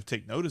to kind of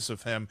take notice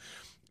of him,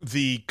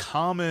 the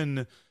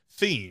common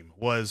theme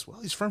was,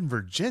 well, he's from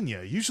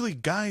Virginia. Usually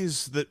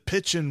guys that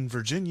pitch in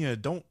Virginia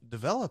don't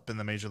develop in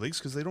the major leagues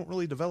because they don't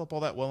really develop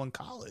all that well in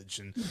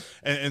college.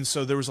 And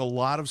so there was a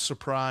lot of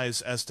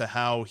surprise as to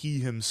how he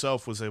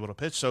himself was able to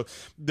pitch. So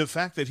the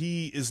fact that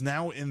he is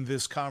now in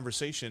this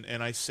conversation,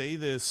 and I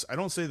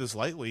don't say this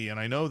lightly, and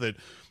I know that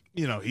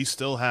he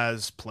still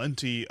has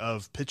plenty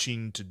of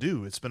pitching to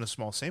do. It's been a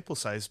small sample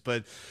size,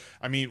 but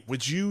I mean,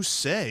 would you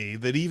say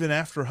that even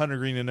after Hunter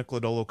Green and Nick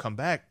Lodolo come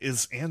back,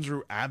 is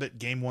Andrew Abbott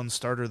game 1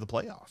 starter of the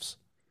playoffs?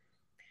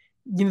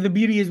 The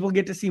beauty is we'll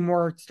get to see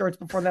more starts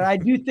before that. I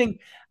do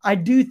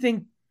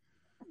think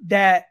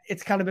that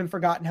it's kind of been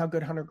forgotten how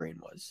good Hunter Green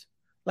was.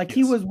 Like yes.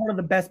 He was one of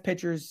the best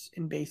pitchers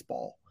in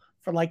baseball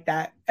for like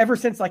that ever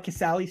since like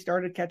Casali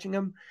started catching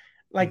him.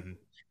 Like, mm-hmm.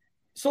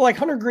 So like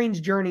Hunter Green's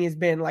journey has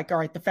been like, all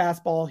right, the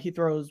fastball, he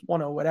throws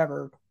 1-0,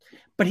 whatever.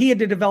 But he had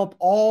to develop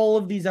all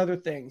of these other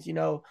things,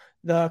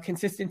 the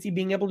consistency,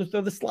 being able to throw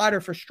the slider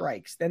for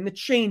strikes, then the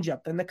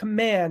changeup, then the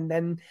command,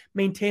 then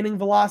maintaining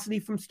velocity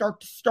from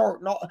start to start,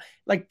 and all,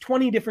 like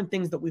 20 different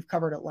things that we've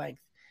covered at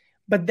length.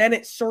 But then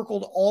it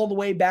circled all the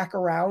way back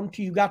around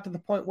to you got to the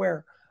point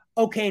where,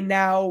 okay,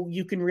 now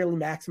you can really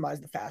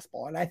maximize the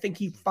fastball. And I think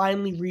he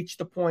finally reached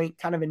the point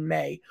kind of in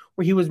May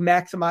where he was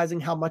maximizing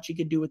how much he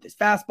could do with his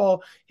fastball.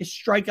 His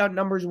strikeout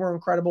numbers were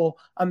incredible.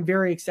 I'm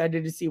very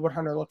excited to see what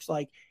Hunter looks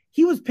like.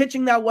 He was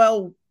pitching that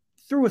well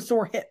through a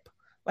sore hip.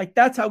 Like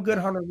that's how good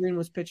Hunter Green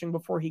was pitching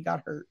before he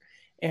got hurt.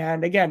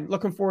 And again,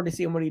 looking forward to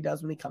seeing what he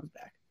does when he comes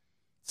back.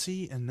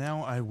 See, and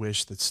now I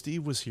wish that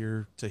Steve was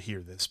here to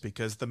hear this,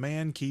 because the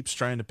man keeps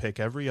trying to pick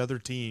every other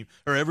team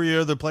or every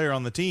other player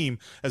on the team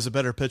as a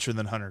better pitcher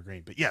than Hunter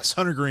Green. But yes,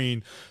 Hunter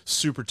Green,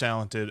 super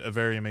talented, a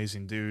very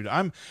amazing dude.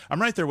 I'm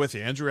right there with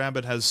you. Andrew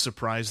Abbott has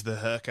surprised the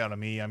heck out of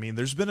me. I mean,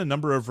 there's been a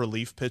number of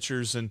relief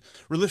pitchers, and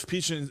relief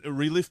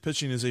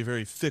pitching is a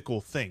very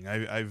fickle thing.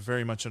 I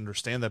very much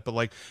understand that. But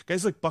like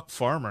guys like Buck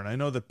Farmer, and I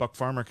know that Buck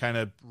Farmer kind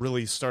of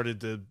really started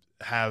to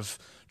have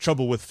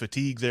trouble with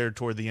fatigue there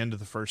toward the end of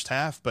the first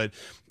half, but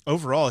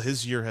overall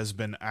his year has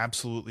been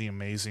absolutely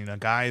amazing. A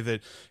guy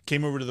that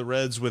came over to the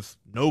Reds with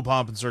no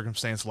pomp and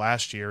circumstance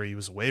last year. He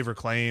was a waiver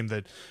claim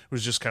that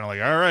was just kind of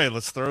like, all right,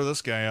 let's throw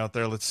this guy out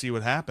there, let's see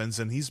what happens.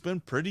 And he's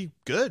been pretty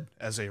good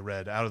as a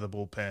Red out of the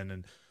bullpen.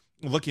 And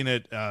looking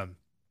at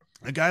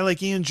a guy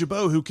like Ian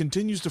Jabot, who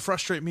continues to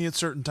frustrate me at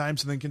certain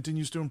times and then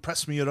continues to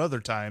impress me at other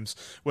times,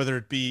 whether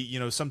it be,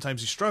 sometimes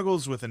he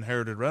struggles with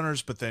inherited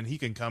runners, but then he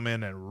can come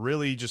in and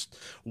really just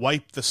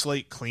wipe the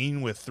slate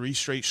clean with 3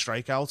 straight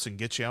strikeouts and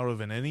get you out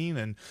of an inning.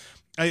 And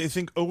I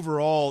think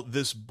overall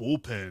this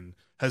bullpen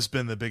has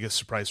been the biggest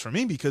surprise for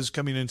me, because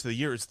coming into the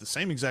year, it's the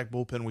same exact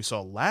bullpen we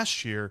saw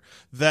last year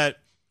that,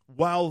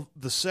 while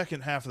the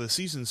second half of the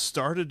season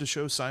started to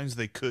show signs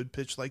they could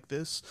pitch like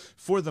this,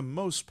 for the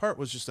most part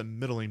was just a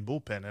middling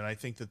bullpen. And I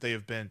think that they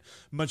have been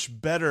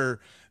much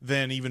better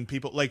than even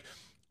people like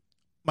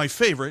my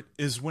favorite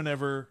is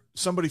whenever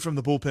somebody from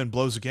the bullpen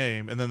blows a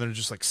game and then they're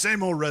just like,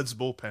 same old Reds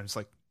bullpen. It's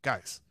like,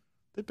 guys,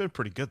 they've been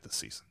pretty good this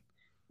season.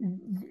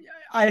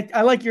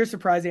 I like your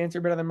surprise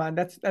answer better than mine.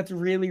 That's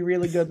really,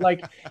 really good.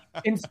 Like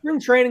in spring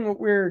training, what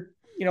we're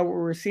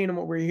seeing and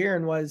what we're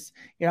hearing was,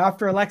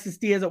 after Alexis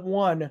Diaz at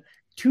 1,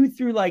 2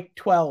 through like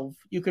 12,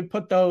 you could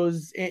put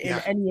those in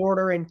any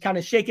order and kind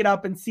of shake it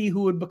up and see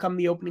who would become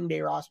the opening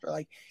day roster.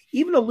 Like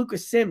even a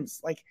Lucas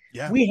Sims,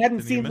 we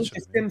hadn't seen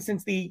Lucas Sims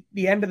since the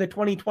end of the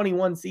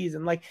 2021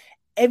 season. Like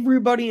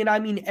everybody, and I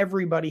mean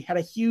everybody, had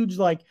a huge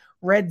like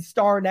red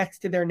star next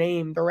to their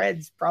name. The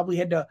Reds probably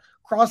had to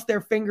cross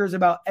their fingers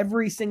about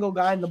every single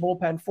guy in the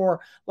bullpen for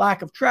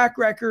lack of track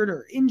record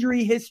or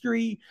injury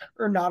history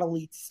or not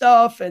elite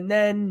stuff. And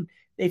then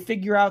they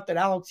figure out that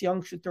Alex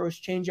Young should throw his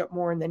changeup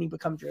more, and then he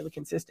becomes really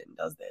consistent and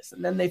does this.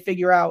 And then they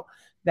figure out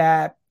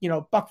that,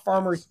 Buck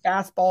Farmer's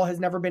fastball has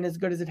never been as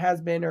good as it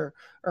has been, or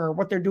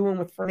what they're doing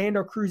with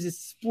Fernando Cruz's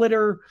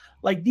splitter.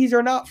 Like these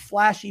are not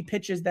flashy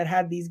pitches that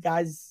had these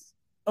guys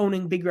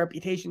owning big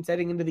reputations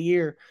heading into the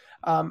year.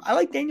 I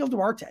like Daniel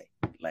Duarte.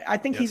 I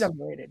think he's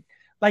underrated.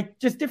 Like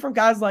just different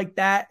guys like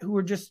that who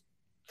are just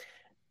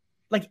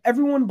like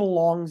everyone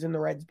belongs in the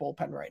Reds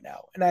bullpen right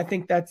now. And I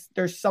think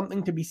there's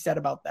something to be said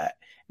about that.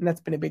 And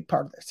that's been a big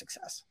part of their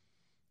success.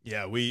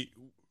 Yeah, we're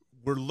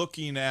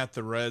looking at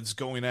the Reds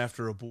going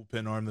after a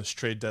bullpen arm this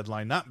trade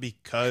deadline, not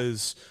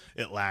because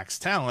it lacks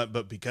talent,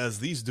 but because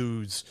these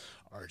dudes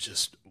are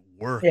just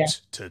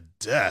worked to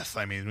death.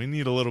 I mean, we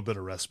need a little bit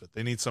of respite.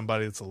 They need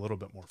somebody that's a little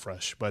bit more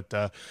fresh, but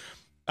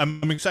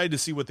I'm excited to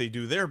see what they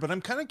do there, but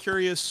I'm kind of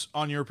curious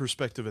on your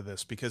perspective of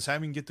this, because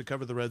having get to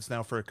cover the Reds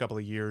now for a couple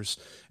of years,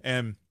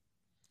 and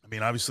I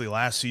mean, obviously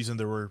last season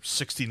there were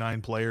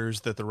 69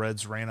 players that the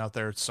Reds ran out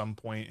there at some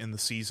point in the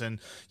season.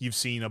 You've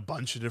seen a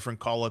bunch of different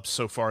call-ups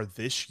so far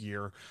this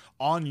year.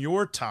 On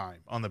your time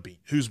on the beat,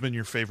 who's been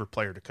your favorite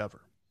player to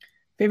cover?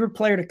 Favorite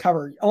player to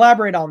cover?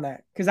 Elaborate on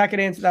that, because I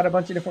could answer that a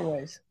bunch of different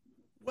ways.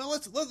 Well,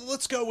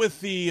 let's go with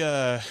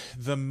the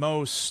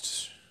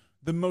most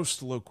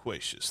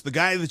loquacious, the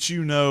guy that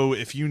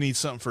if you need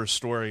something for a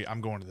story, I'm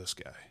going to this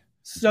guy.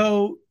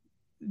 So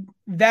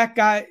that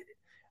guy.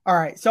 All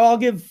right, so I'll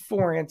give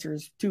 4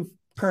 answers, 2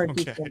 current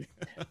people.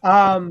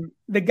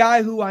 The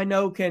guy who I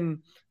know Joey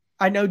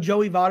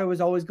Votto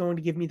is always going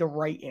to give me the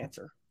right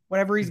answer.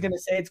 Whatever he's going to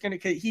say,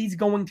 he's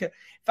going to,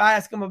 if I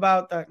ask him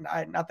about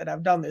not that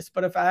I've done this,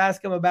 but if I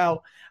ask him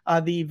about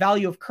the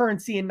value of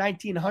currency in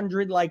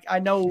 1900, like I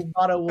know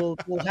Votto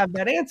will have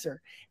that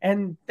answer.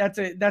 And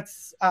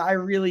I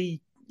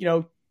really,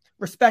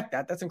 respect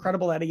that. That's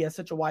incredible that he has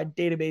such a wide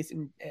database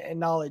and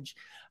knowledge.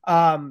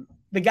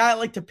 The guy I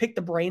like to pick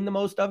the brain the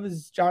most of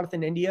is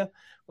Jonathan India.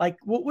 Like,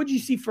 what would you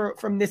see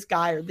from this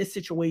guy or this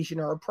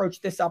situation or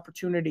approach this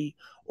opportunity?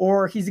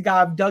 Or he's a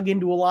guy I've dug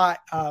into a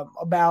lot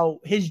about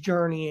his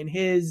journey and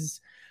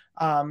his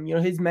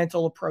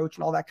mental approach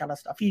and all that kind of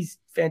stuff. He's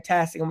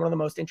fantastic and one of the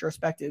most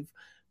introspective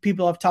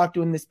people I've talked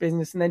to in this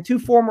business. And then 2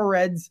 former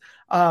Reds,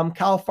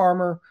 Kyle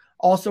Farmer,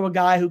 also a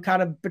guy who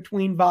kind of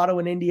between Votto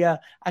and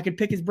India, I could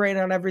pick his brain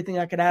on everything.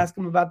 I could ask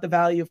him about the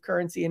value of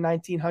currency in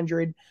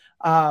 1900.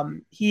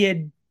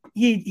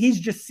 He's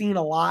just seen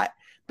a lot,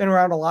 been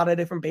around a lot of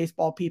different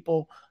baseball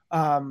people,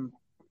 and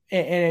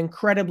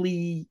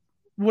incredibly,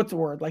 what's the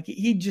word? Like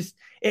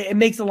it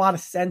makes a lot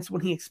of sense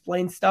when he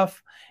explains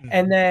stuff. Mm-hmm.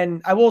 And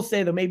then I will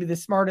say that maybe the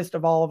smartest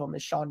of all of them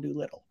is Sean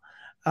Doolittle.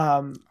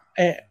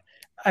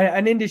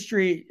 An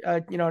industry,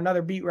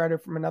 another beat writer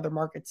from another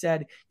market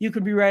said you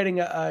could be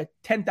writing a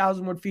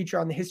 10,000 word feature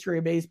on the history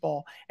of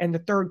baseball, and the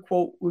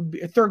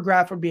third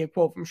graph would be a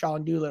quote from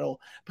Sean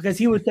Doolittle, because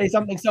he would say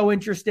something so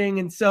interesting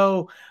and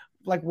so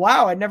like,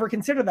 wow, I'd never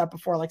considered that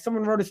before. Like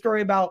someone wrote a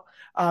story about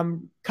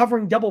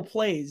covering double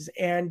plays,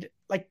 and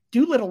like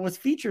Doolittle was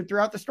featured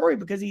throughout the story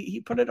because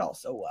he put it all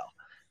so well.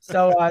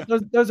 So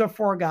those are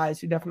 4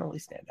 guys who definitely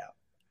stand out.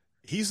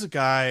 He's a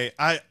guy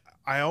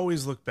I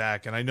always look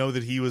back, and I know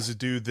that he was a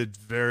dude that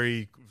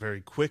very,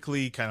 very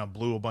quickly kind of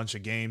blew a bunch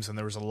of games, and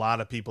there was a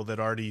lot of people that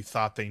already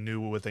thought they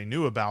knew what they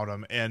knew about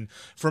him. And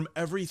from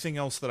everything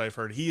else that I've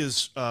heard, he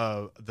is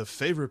the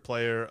favorite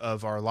player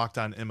of our Locked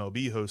On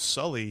MLB host,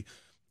 Sully.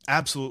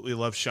 Absolutely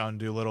love Sean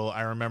Doolittle.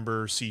 I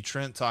remember C.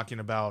 Trent talking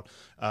about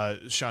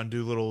Sean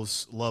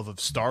Doolittle's love of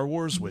Star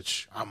Wars,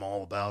 which I'm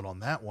all about on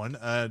that one.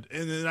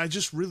 And I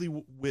just really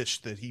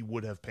wish that he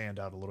would have panned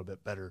out a little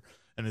bit better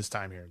in his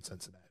time here in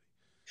Cincinnati.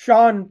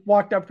 Sean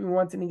walked up to me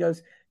once and he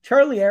goes,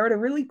 Charlie, I read a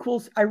really cool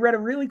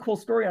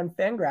story on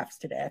Fangraphs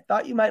today. I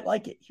thought you might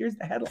like it. Here's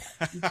the headline.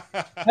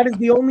 That is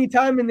the only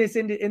time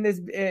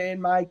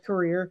in my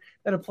career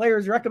that a player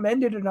has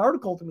recommended an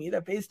article to me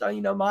that based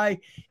on, my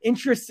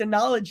interests and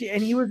knowledge.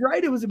 And he was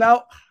right. It was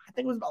about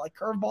like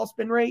curveball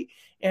spin rate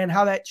and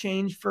how that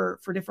changed for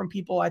different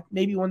people.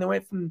 Maybe when they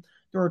went from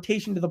the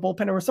rotation to the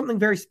bullpen, or something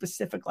very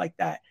specific like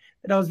that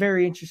I was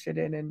very interested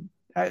in.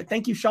 And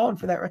thank you, Sean,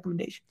 for that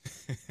recommendation.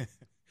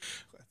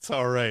 It's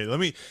all right. Let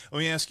me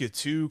ask you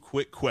 2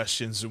 quick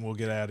questions and we'll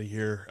get out of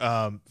here.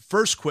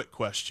 First quick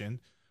question.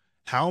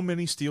 How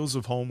many steals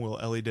of home will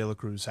Elly De La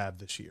Cruz have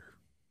this year?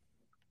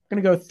 I'm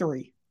going to go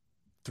 3.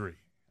 3.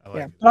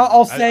 Yeah, but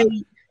I'll say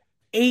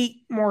 8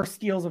 more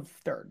steals of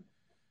third.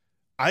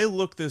 I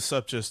looked this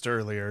up just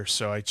earlier,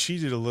 so I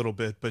cheated a little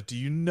bit, but do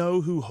you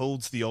know who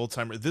holds the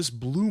all-time? This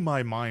blew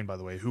my mind, by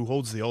the way. Who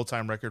holds the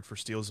all-time record for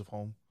steals of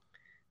home?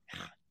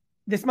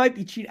 This might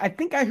be cheating. I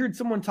think I heard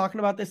someone talking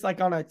about this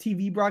like on a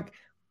TV broadcast.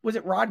 Was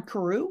it Rod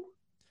Carew?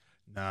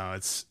 No,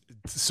 it's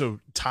so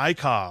Ty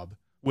Cobb,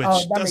 which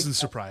doesn't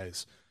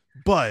surprise,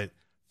 but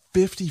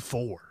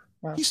 54.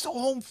 Wow. He's still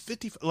home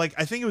 50. Like,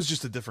 I think it was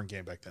just a different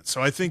game back then.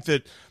 So I think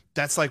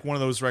that's like one of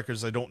those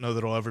records I don't know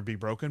that'll ever be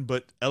broken,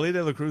 but Ellie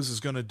De La Cruz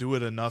is going to do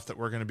it enough that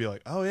we're going to be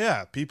like, oh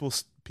yeah, people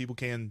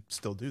can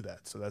still do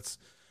that. So it's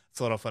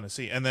a lot of fun to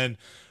see. And then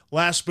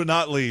last but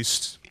not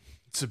least,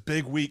 it's a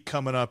big week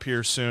coming up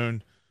here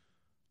soon.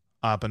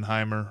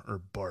 Oppenheimer or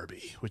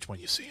Barbie? Which one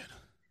you seeing?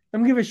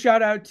 I'm going to give a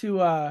shout out to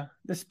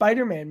the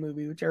Spider-Man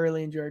movie, which I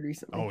really enjoyed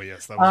recently. Oh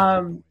yes. That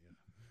was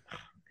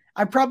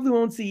I probably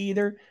won't see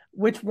either.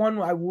 Which one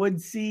I would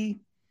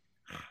see?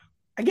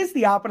 I guess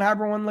the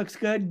Oppenheimer one looks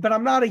good, but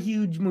I'm not a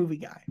huge movie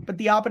guy. But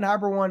the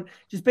Oppenheimer one,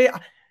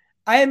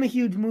 I am a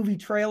huge movie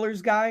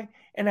trailers guy,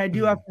 and I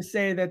do have to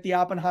say that the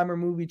Oppenheimer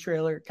movie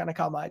trailer kind of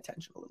caught my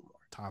attention a little more.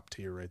 Top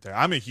tier right there.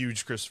 I'm a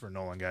huge Christopher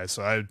Nolan guy,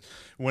 so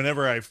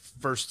whenever I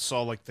first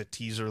saw like the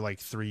teaser like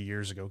 3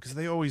 years ago, because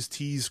they always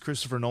tease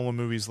Christopher Nolan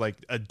movies like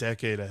a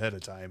decade ahead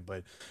of time,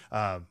 but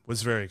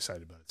was very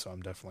excited about it. So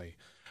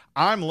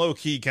I'm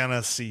low-key kind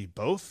of see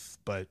both,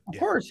 but of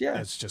course, yeah.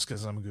 It's just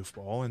because I'm a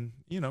goofball and,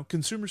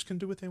 consumers can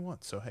do what they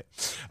want. So,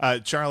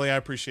 hey, Charlie, I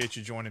appreciate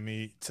you joining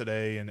me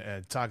today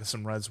and talking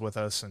some Reds with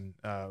us, and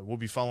we'll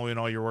be following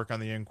all your work on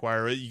the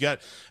Enquirer. You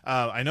got,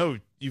 I know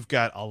you've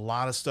got a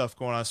lot of stuff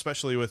going on,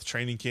 especially with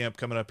training camp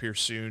coming up here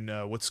soon.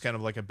 What's kind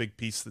of like a big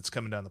piece that's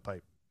coming down the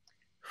pipe?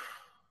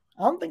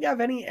 I don't think I have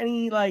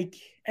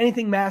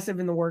anything massive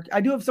in the work.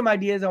 I do have some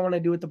ideas I want to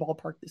do at the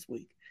ballpark this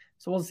week,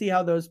 so we'll see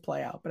how those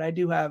play out. But I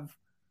do have.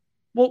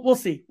 We'll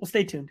see. We'll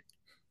stay tuned.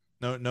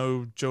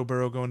 No Joe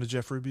Burrow going to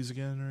Jeff Ruby's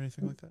again or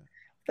anything like that?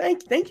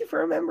 Thank you for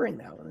remembering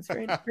that one. It's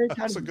very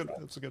that's a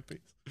good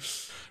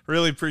piece.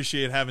 Really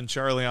appreciate having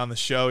Charlie on the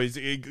show.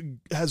 He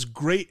has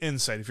great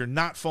insight. If you're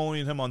not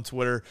following him on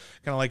Twitter,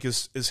 kind of like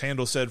his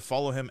handle said,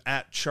 follow him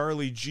at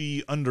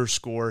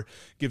CharlieG_.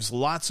 Gives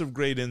lots of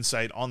great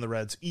insight on the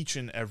Reds each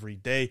and every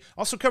day.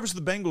 Also covers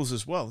the Bengals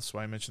as well. That's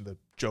why I mentioned the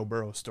Joe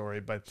Burrow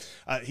story, but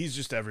he's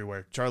just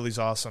everywhere. Charlie's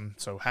awesome,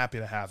 so happy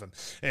to have him.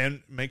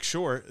 And make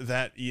sure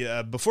that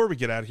before we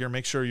get out of here,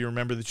 make sure you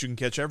remember that you can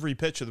catch every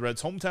pitch of the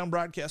Reds' hometown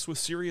broadcast with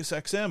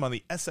SiriusXM on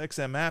the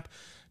SXM app.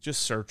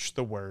 Just search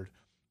the word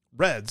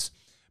Reds.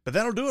 But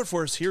that'll do it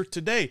for us here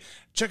today.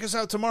 Check us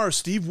out tomorrow.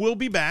 Steve will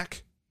be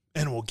back,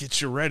 and we'll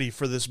get you ready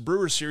for this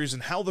Brewers series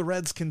and how the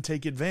Reds can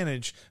take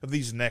advantage of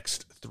these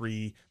next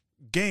 3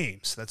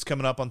 games. That's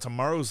coming up on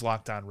tomorrow's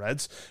Locked On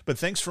Reds. But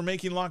thanks for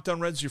making Locked On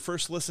Reds your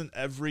first listen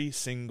every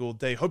single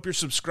day. Hope you're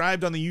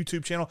subscribed on the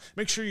YouTube channel.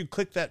 Make sure you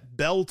click that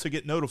bell to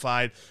get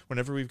notified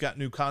whenever we've got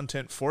new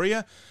content for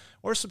you,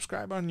 or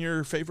subscribe on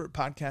your favorite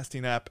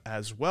podcasting app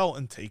as well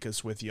and take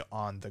us with you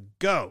on the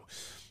go.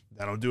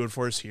 That'll do it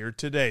for us here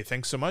today.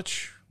 Thanks so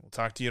much. We'll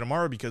talk to you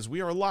tomorrow because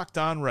we are Locked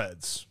On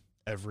Reds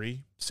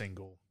every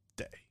single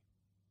day.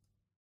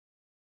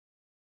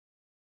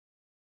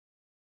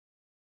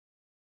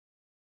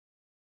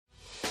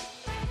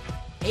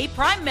 Hey,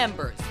 Prime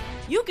members,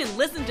 you can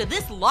listen to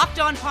this Locked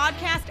On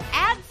podcast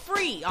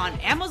ad-free on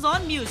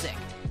Amazon Music.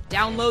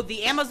 Download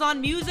the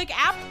Amazon Music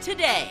app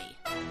today.